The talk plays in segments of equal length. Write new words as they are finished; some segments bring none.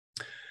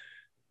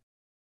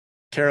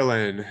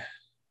Carolyn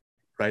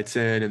writes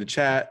in the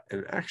chat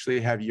and actually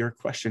have your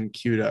question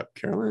queued up,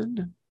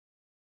 Carolyn.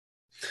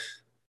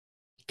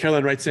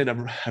 Carolyn writes in,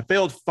 I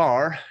failed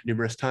FAR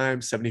numerous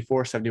times,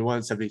 74,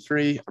 71,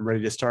 73. I'm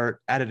ready to start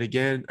at it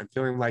again. I'm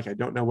feeling like I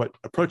don't know what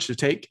approach to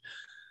take.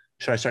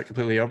 Should I start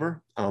completely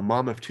over? I'm a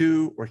mom of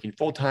two, working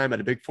full-time at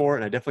a Big Four,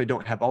 and I definitely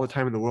don't have all the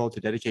time in the world to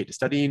dedicate to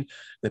studying. In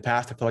the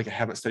past, I feel like I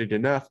haven't studied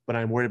enough, but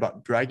I'm worried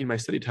about dragging my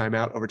study time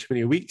out over too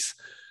many weeks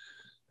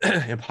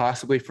and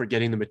possibly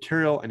forgetting the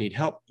material. I need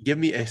help. Give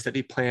me a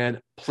study plan,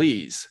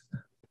 please.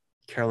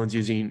 Carolyn's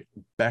using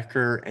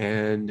Becker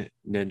and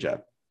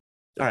Ninja.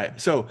 All right,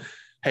 so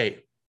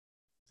hey,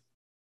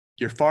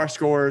 your FAR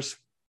scores,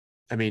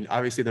 I mean,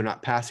 obviously they're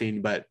not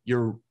passing, but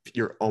you're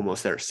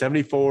almost there.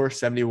 74,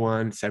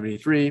 71,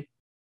 73,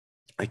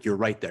 like you're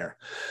right there.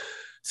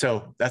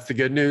 So that's the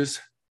good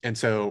news. And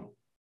so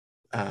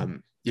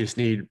you just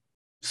need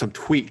some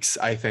tweaks,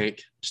 I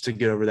think, just to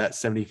get over that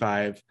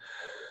 75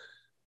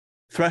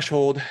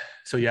 threshold.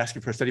 So you're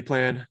asking for a study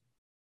plan.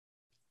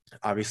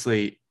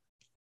 Obviously,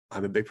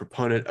 I'm a big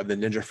proponent of the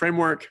Ninja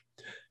framework.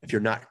 If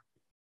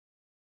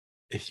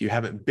you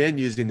haven't been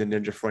using the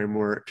Ninja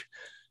framework,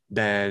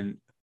 then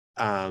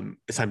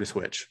it's time to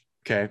switch.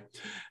 Okay.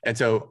 And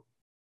so,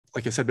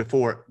 like I said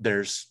before,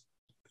 there's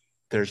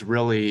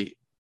really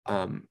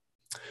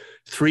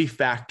three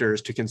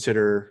factors to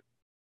consider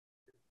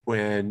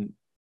when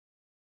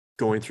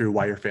going through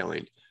why you're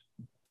failing.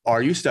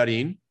 Are you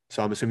studying?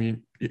 So I'm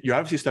assuming you're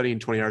obviously studying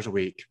 20 hours a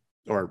week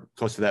or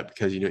close to that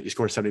because you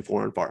scored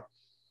 74 on FAR.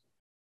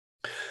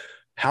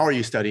 How are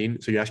you studying?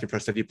 So you're asking for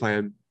a study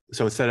plan.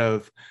 So instead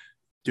of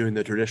doing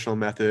the traditional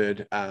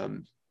method,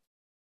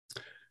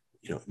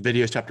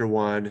 videos chapter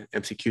 1,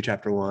 MCQ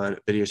chapter 1,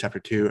 videos chapter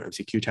 2,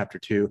 MCQ chapter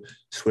 2,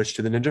 switch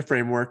to the Ninja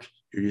framework.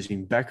 You're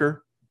using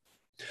Becker.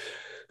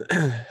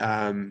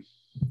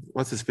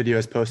 Once this video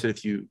is posted,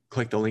 if you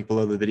click the link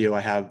below the video,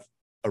 I have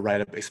a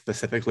write-up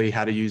specifically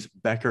how to use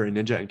Becker and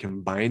Ninja and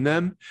combine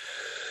them.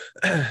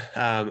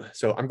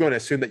 So I'm going to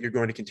assume that you're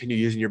going to continue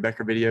using your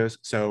Becker videos.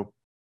 So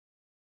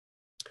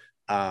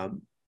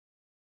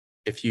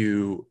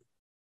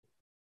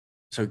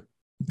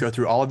go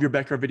through all of your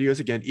Becker videos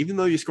again, even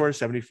though you scored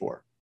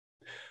 74.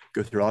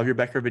 Go through all of your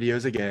Becker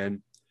videos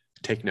again,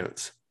 take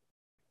notes.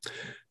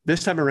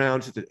 This time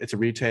around, it's a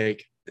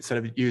retake. Instead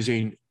of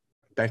using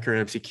Becker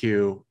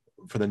MCQ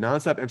for the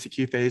nonstop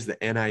MCQ phase, the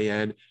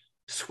NIN,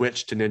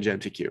 switch to Ninja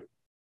MCQ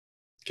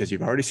because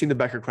you've already seen the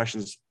Becker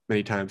questions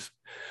many times,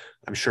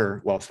 I'm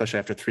sure. Well, especially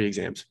after 3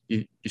 exams.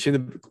 You've seen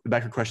the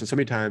Becker questions so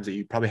many times that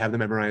you probably have them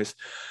memorized.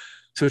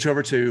 Switch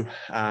over to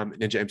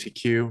Ninja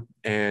MCQ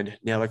and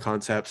nail the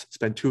concepts.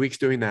 Spend 2 weeks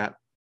doing that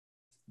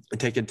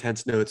and take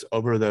intense notes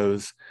over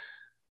those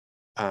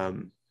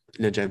Ninja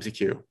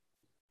MCQ.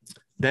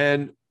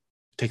 Then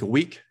take a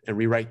week and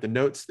rewrite the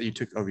notes that you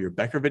took over your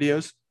Becker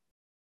videos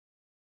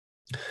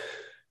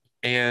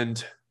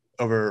and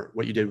over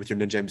what you did with your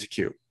Ninja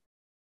MCQ.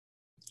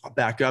 I'll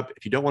back up.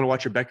 If you don't want to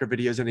watch your Becker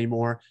videos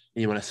anymore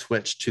and you want to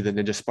switch to the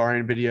Ninja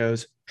sparring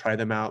videos, try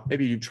them out.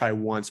 Maybe you try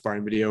one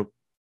sparring video.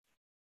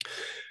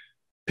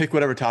 Pick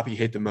whatever topic you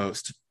hate the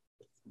most.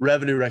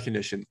 Revenue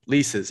recognition,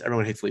 leases.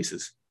 Everyone hates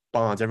leases.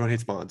 Bonds. Everyone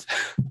hates bonds.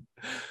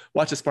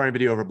 Watch a sparring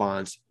video over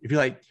bonds. If you're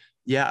like,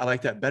 yeah, I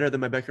like that better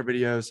than my Becker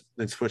videos,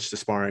 then switch to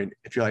sparring.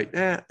 If you're like,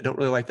 I don't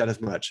really like that as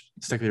much,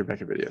 stick with your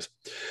Becker videos.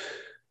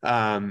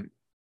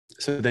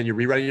 So then you're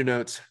rewriting your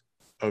notes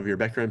over your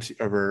Becker MC,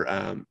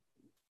 over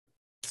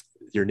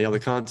your nail the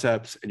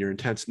concepts and your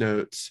intense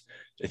notes.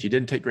 If you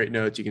didn't take great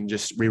notes, you can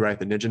just rewrite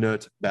the Ninja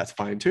notes. That's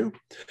fine too.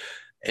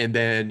 And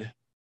then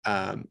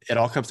it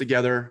all comes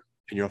together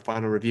in your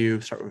final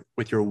review. Start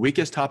with your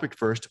weakest topic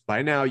first.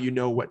 By now, you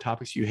know what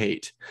topics you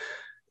hate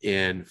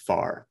in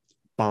FAR: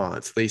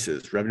 bonds,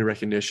 leases, revenue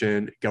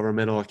recognition,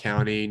 governmental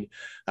accounting.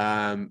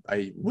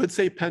 I would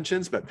say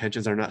pensions, but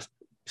pensions are not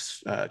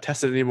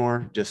tested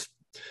anymore. Just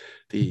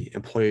the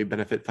employee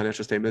benefit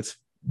financial statements.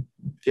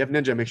 If you have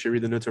Ninja, make sure you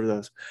read the notes over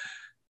those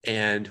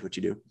and what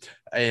you do.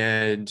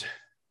 And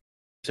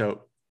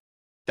so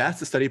that's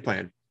the study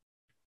plan.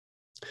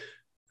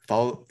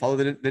 Follow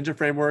the Ninja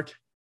framework,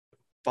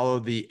 follow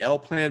the L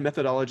plan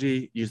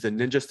methodology, use the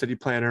Ninja study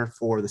planner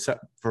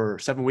for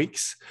 7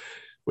 weeks,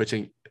 which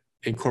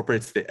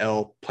incorporates the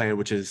L plan,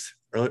 which is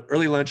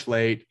early lunch,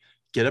 late,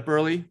 get up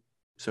early.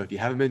 So if you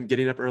haven't been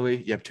getting up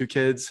early, you have 2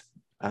 kids.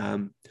 I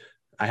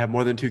have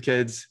more than 2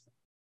 kids.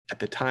 At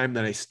the time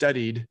that I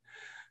studied,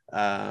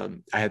 I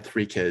had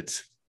 3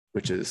 kids,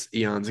 which is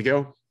eons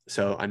ago.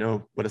 So I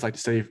know what it's like to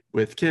study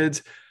with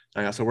kids.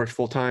 I also worked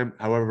full time.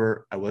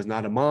 However, I was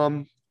not a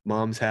mom.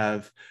 Moms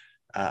have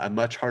a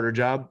much harder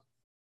job.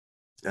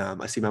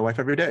 I see my wife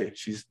every day.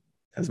 She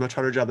has a much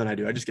harder job than I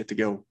do. I just get to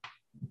go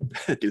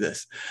do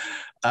this.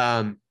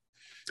 And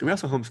we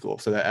also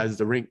homeschool, so that adds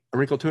a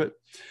wrinkle to it.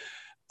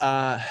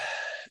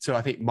 So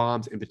I think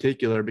moms in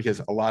particular, because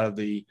a lot of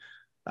the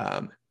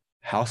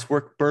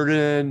housework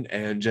burden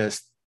and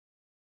just,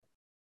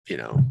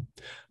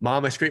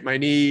 mom, I scraped my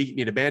knee,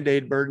 need a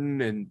Band-Aid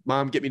burden, and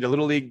mom, get me to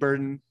Little League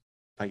burden.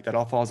 Like that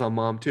all falls on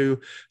mom too.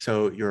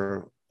 So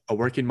you're a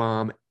working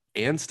mom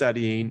and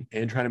studying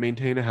and trying to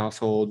maintain a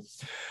household.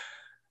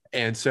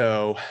 And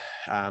so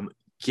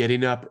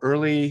getting up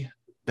early,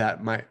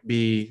 that might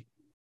be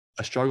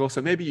a struggle.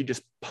 So maybe you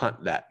just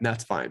punt that, and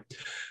that's fine.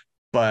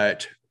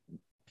 But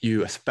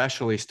you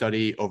especially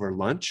study over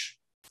lunch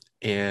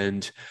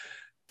and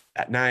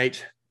at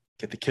night,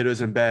 get the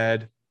kiddos in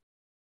bed,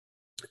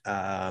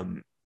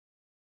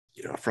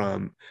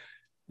 from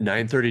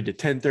 9:30 to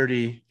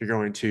 10:30, you're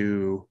going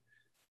to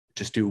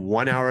just do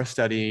 1 hour of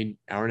studying,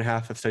 hour and a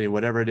half of studying,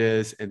 whatever it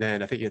is. And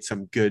then I think it's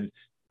some good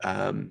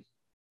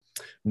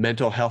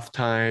mental health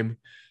time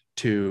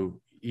to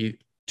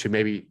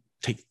maybe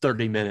take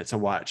 30 minutes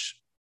and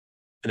watch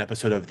an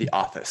episode of The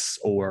Office,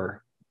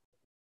 or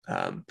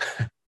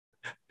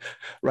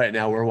right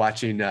now we're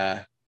watching,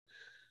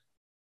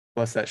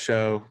 what's that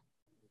show?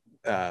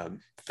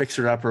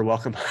 Fixer Upper,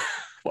 Welcome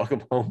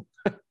Home.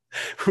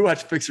 We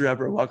watch Fixer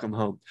Upper, Welcome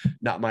Home.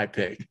 Not my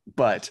pick,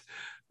 but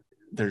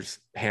there's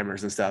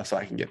hammers and stuff, so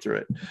I can get through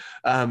it.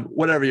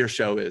 Whatever your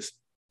show is,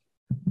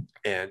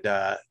 and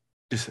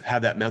just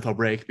have that mental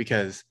break,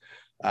 because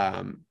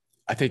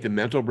I think the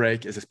mental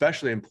break is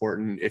especially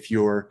important if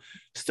you're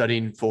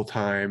studying full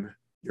time,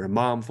 you're a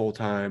mom full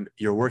time,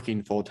 you're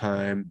working full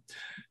time,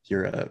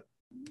 you're a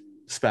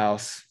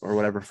spouse or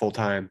whatever full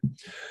time.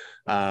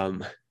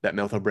 That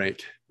mental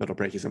break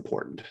is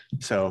important.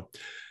 So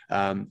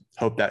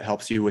hope that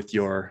helps you with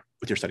your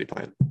study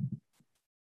plan.